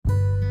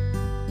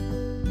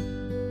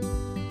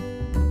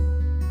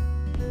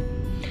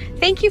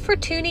Thank you for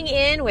tuning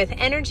in with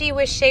Energy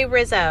with Shay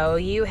Rizzo.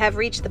 You have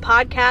reached the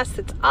podcast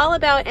that's all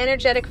about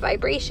energetic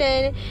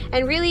vibration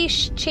and really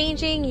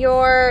changing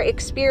your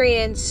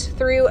experience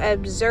through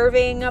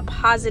observing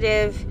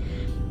positive,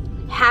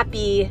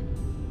 happy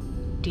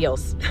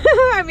deals.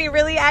 I mean,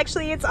 really,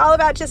 actually, it's all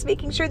about just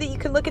making sure that you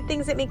can look at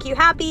things that make you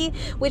happy,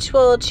 which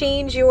will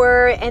change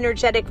your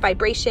energetic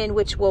vibration,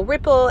 which will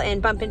ripple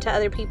and bump into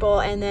other people,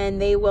 and then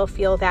they will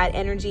feel that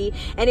energy,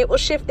 and it will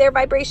shift their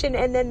vibration,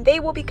 and then they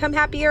will become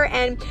happier,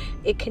 and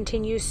it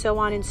continues so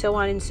on and so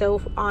on and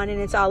so on, and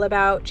it's all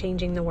about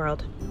changing the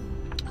world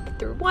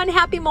through one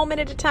happy moment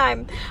at a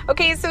time.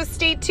 Okay, so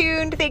stay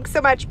tuned. Thanks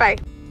so much. Bye.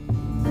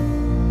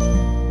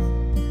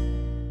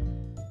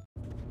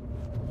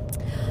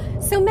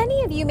 So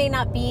many of you may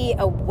not be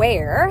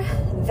aware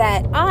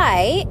that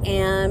I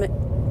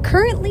am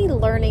currently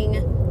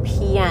learning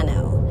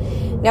piano.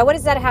 Now, what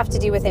does that have to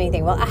do with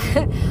anything? Well,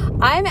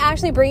 I'm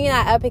actually bringing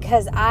that up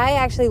because I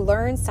actually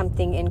learned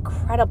something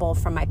incredible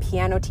from my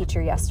piano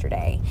teacher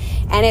yesterday.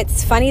 And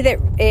it's funny that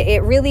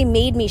it really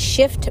made me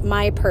shift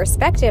my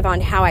perspective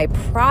on how I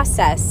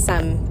process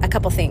a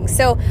couple things.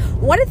 So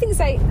one of the things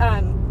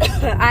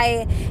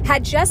I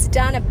had just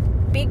done a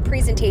big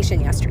presentation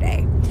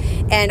yesterday,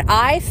 and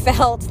I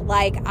felt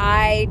like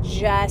I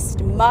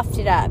just muffed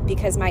it up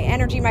because my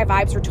energy, my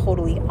vibes were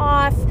totally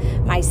off.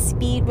 My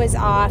speed was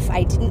off.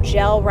 I didn't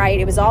gel right.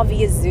 It was all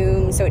via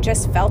Zoom, so it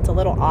just felt a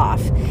little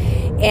off.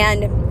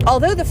 And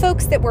although the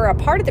folks that were a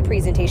part of the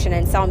presentation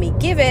and saw me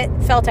give it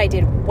felt I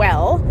did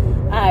well,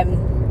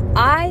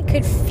 I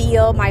could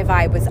feel my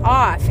vibe was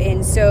off.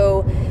 And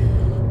so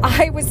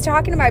I was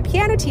talking to my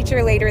piano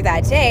teacher later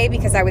that day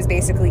because I was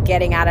basically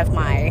getting out of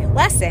my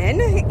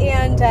lesson,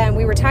 and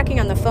we were talking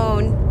on the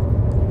phone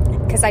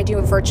because I do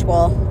a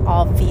virtual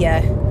all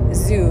via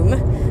Zoom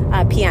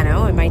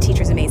piano, and my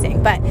teacher's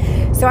amazing. But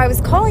so I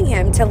was calling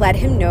him to let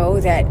him know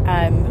that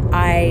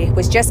I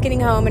was just getting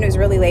home and it was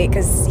really late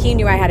because he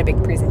knew I had a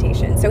big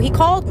presentation. So he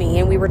called me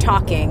and we were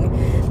talking.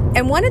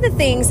 And one of the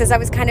things, as I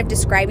was kind of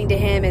describing to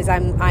him, is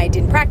I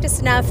didn't practice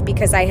enough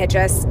because I had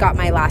just got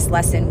my last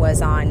lesson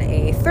was on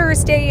a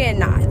Thursday,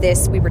 and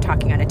we were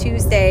talking on a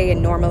Tuesday,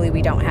 and normally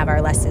we don't have our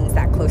lessons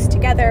that close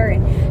together.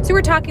 And so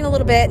we're talking a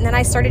little bit, and then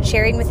I started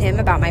sharing with him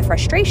about my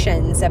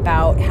frustrations,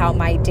 about how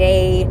my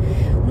day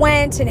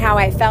went and how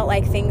I felt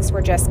like things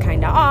were just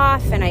kind of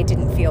off and I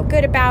didn't feel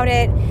good about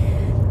it.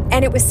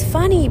 And it was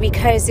funny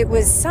because it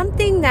was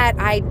something that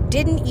I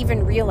didn't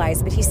even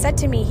realize, but he said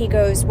to me, he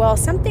goes, well,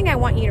 something I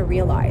want you to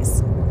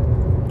realize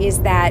is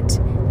that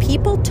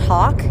people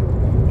talk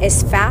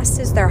as fast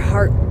as their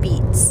heart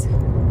beats,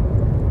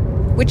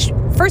 which,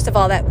 first of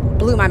all, that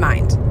blew my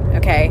mind.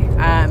 Okay.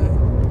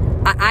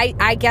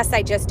 I guess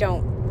I just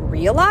don't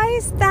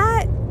realize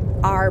that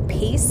our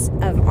pace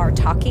of our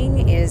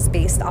talking is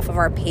based off of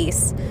our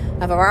pace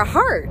of our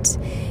heart.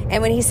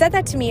 And when he said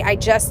that to me, it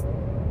just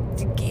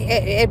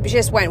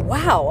went,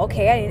 wow,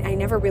 okay, I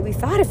never really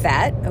thought of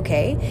that,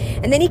 okay?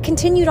 And then he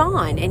continued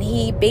on, and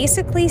he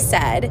basically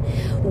said,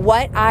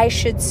 what I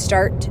should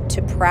start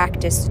to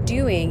practice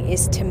doing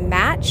is to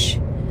match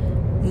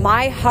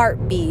my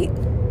heartbeat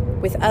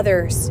with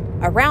others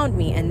around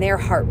me and their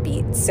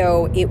heartbeat.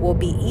 So it will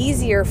be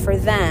easier for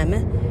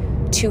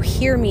them to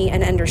hear me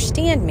and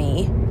understand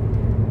me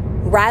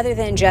rather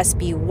than just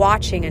be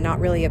watching and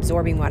not really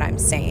absorbing what I'm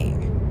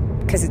saying.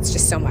 Because it's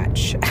just so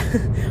much.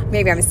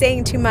 Maybe I'm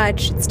saying too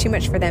much. It's too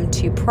much for them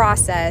to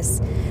process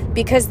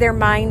because their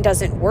mind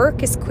doesn't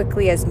work as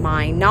quickly as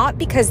mine. Not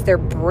because their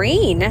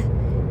brain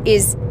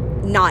is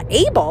not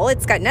able.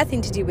 It's got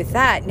nothing to do with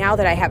that. Now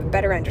that I have a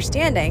better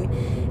understanding,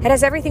 it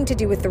has everything to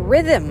do with the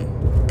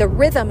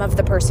rhythm of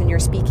the person you're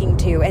speaking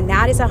to. And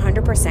that is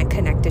 100%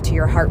 connected to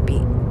your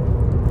heartbeat.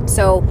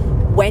 So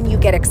when you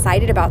get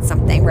excited about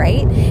something,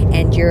 right,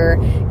 and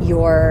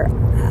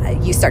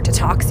you start to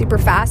talk super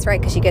fast,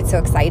 right, because you get so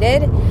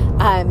excited,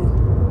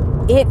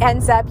 it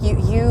ends up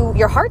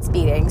your heart's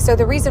beating. So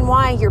the reason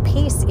why your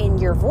pace in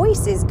your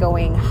voice is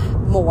going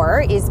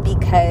more is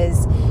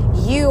because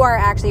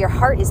your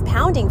heart is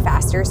pounding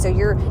faster, so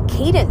your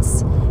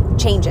cadence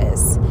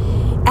changes.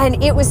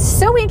 And it was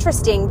so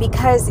interesting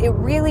because it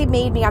really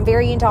made me, I'm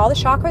very into all the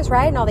chakras,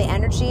 right? And all the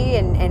energy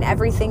and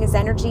everything is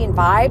energy and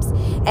vibes.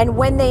 And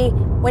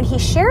when he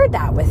shared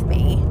that with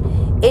me,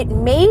 it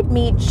made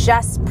me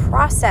just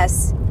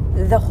process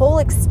the whole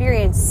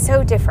experience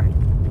so different.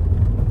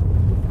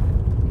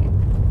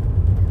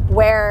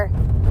 Where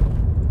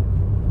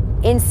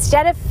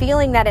instead of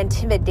feeling that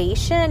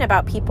intimidation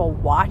about people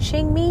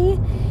watching me,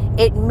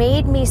 it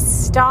made me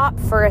stop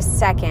for a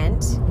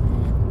second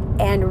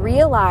and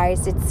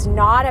realize it's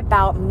not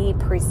about me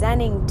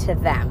presenting to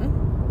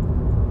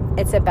them.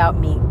 It's about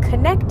me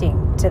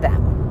connecting to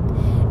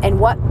them. And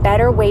what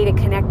better way to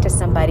connect to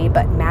somebody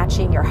but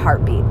matching your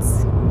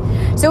heartbeats?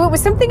 So it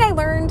was something I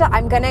learned.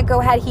 I'm going to go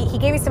ahead. He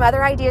gave me some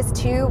other ideas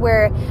too,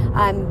 where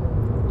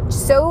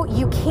so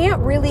you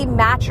can't really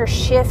match or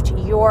shift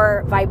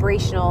your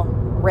vibrational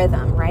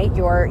rhythm, right?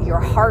 Your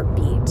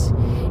heartbeat,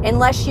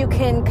 unless you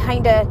can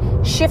kind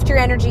of shift your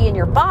energy in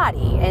your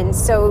body. And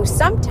so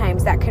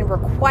sometimes that can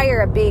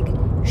require a big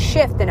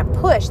shift and a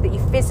push that you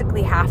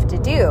physically have to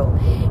do.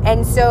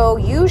 And so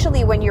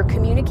usually when you're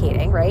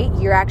communicating, right,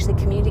 you're actually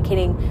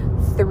communicating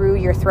through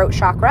your throat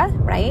chakra,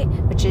 right,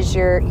 which is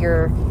your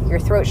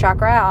throat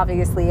chakra.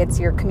 Obviously, it's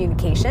your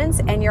communications,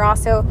 and you're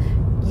also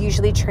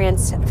usually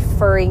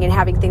transferring and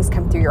having things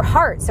come through your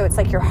heart. So it's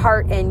like your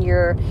heart and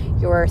your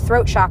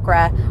throat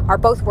chakra are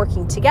both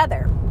working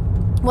together.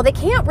 Well, they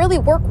can't really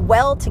work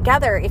well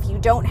together if you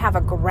don't have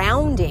a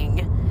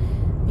grounding,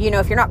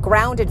 if you're not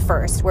grounded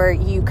first, where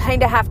you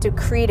kind of have to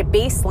create a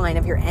baseline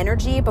of your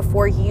energy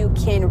before you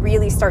can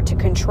really start to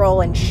control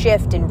and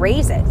shift and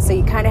raise it. So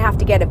you kind of have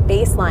to get a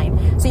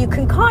baseline so you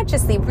can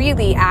consciously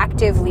really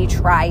actively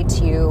try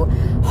to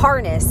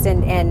harness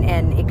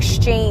and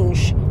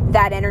exchange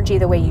that energy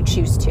the way you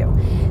choose to.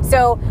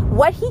 So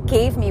what he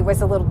gave me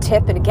was a little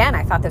tip, and again,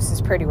 I thought this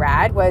was pretty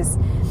rad,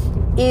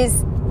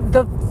 is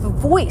the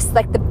voice,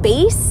 like the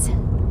bass.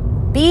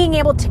 Being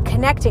able to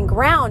connect and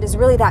ground is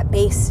really that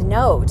bass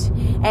note.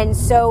 And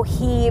so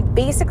he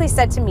basically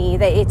said to me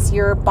that it's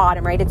your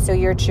bottom, right? It's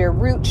your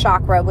root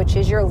chakra, which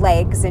is your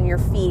legs and your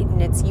feet,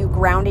 and it's you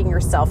grounding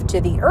yourself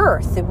to the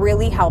earth. It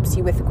really helps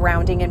you with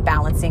grounding and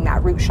balancing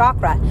that root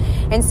chakra.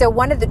 And so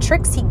one of the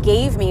tricks he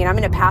gave me, and I'm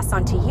going to pass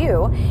on to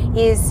you,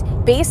 is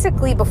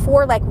basically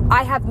before, like,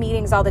 I have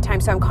meetings all the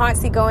time, so I'm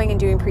constantly going and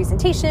doing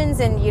presentations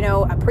and,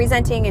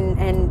 presenting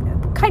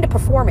and kind of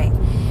performing.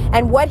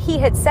 And what he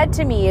had said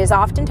to me is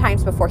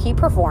oftentimes before he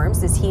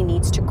performs is he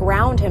needs to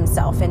ground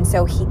himself. And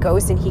so he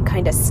goes and he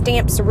kind of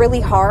stamps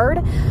really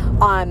hard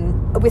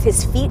with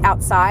his feet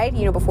outside,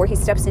 before he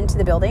steps into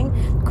the building,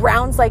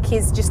 grounds like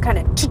he's just kind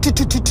of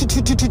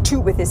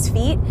with his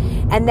feet.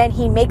 And then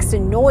he makes a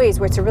noise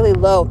where it's a really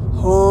low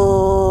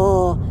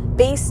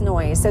bass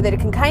noise so that it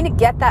can kind of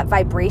get that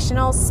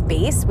vibrational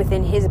space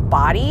within his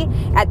body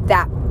at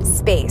that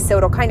space. So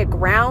it'll kind of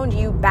ground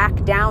you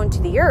back down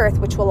to the earth,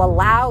 which will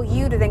allow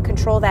you to then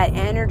control that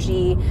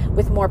energy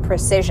with more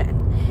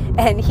precision.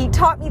 And he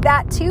taught me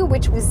that too,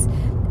 which was,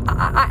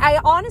 I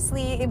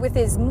honestly, with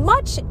as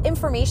much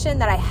information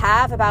that I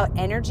have about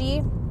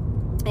energy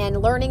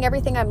and learning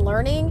everything I'm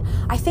learning,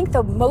 I think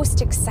the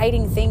most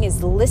exciting thing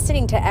is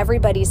listening to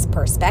everybody's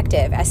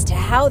perspective as to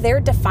how they're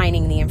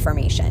defining the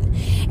information.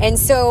 And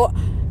so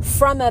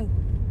from a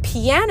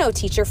piano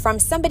teacher, from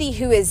somebody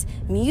who is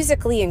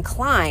musically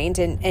inclined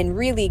and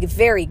really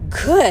very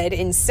good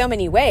in so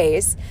many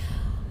ways,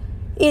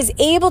 is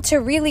able to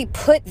really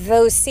put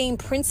those same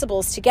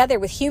principles together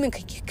with human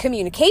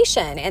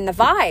communication and the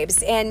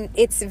vibes. And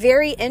it's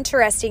very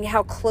interesting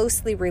how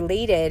closely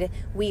related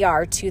we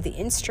are to the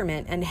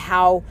instrument and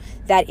how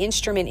that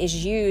instrument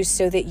is used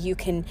so that you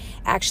can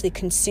actually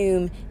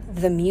consume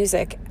the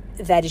music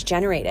that is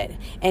generated.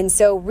 And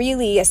so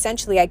really,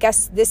 essentially, I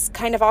guess this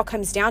kind of all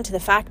comes down to the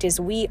fact is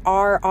we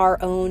are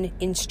our own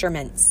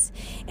instruments,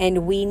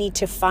 and we need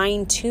to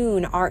fine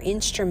tune our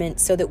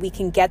instruments so that we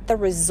can get the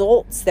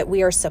results that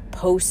we are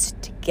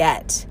supposed to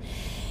get.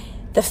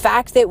 The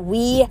fact that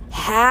we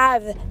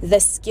have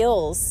the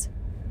skills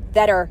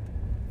that are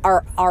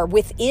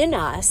within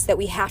us that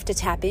we have to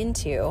tap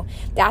into,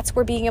 that's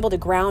where being able to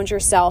ground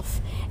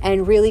yourself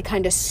and really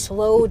kind of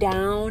slow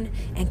down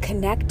and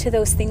connect to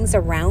those things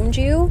around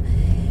you,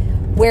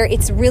 where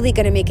it's really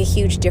going to make a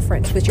huge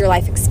difference with your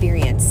life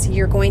experience.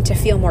 You're going to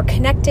feel more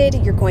connected.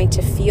 You're going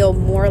to feel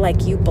more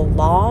like you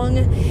belong.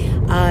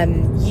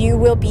 You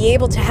will be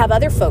able to have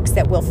other folks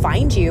that will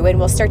find you and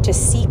will start to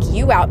seek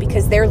you out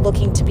because they're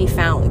looking to be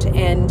found.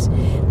 And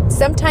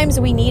sometimes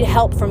we need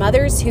help from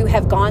others who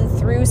have gone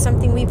through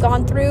something we've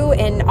gone through.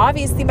 And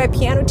obviously my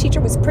piano teacher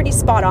was pretty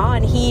spot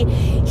on.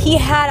 He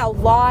had a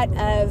lot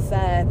of...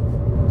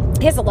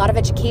 he has a lot of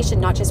education,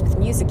 not just with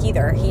music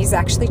either. He's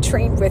actually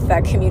trained with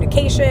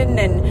communication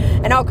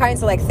and all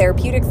kinds of like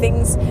therapeutic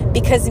things,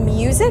 because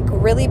music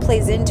really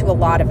plays into a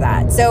lot of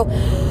that. So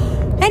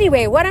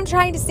anyway, what I'm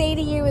trying to say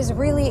to you is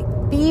really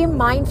be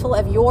mindful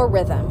of your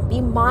rhythm.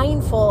 Be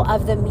mindful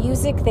of the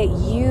music that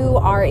you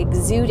are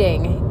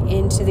exuding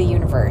into the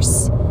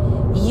universe.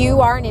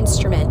 You are an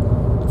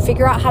instrument.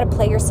 Figure out how to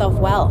play yourself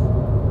well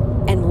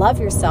and love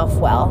yourself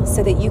well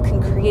so that you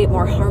can create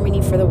more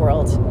harmony for the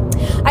world.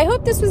 I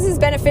hope this was as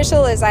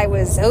beneficial as I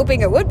was hoping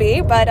it would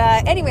be. But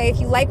anyway, if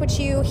you like what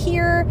you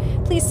hear,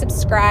 please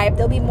subscribe.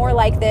 There'll be more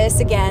like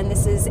this. Again,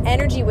 this is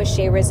Energy with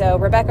Shay Rizzo,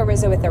 Rebecca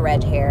Rizzo with the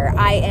red hair.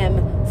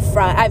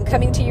 I'm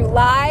coming to you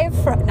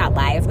not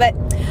live, but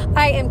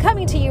I am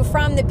coming to you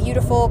from the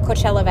beautiful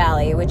Coachella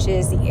Valley, which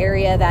is the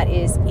area that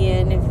is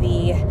in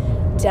the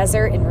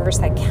desert in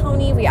Riverside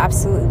County. We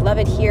absolutely love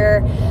it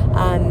here.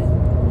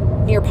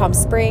 Near Palm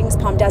Springs,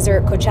 Palm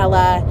Desert,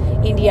 Coachella,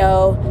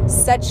 Indio,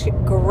 such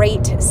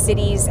great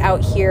cities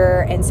out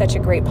here and such a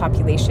great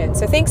population.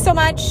 So thanks so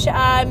much.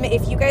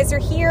 If you guys are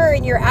here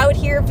and you're out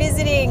here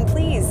visiting,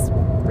 please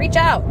reach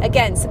out.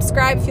 Again,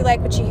 subscribe if you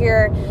like what you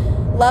hear.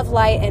 Love,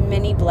 light, and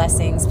many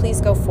blessings. Please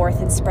go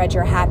forth and spread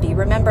your happy.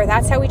 Remember,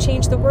 that's how we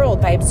change the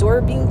world, by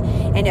absorbing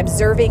and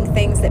observing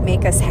things that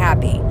make us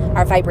happy.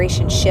 Our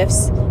vibration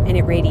shifts and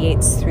it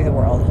radiates through the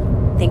world.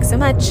 Thanks so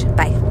much.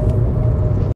 Bye.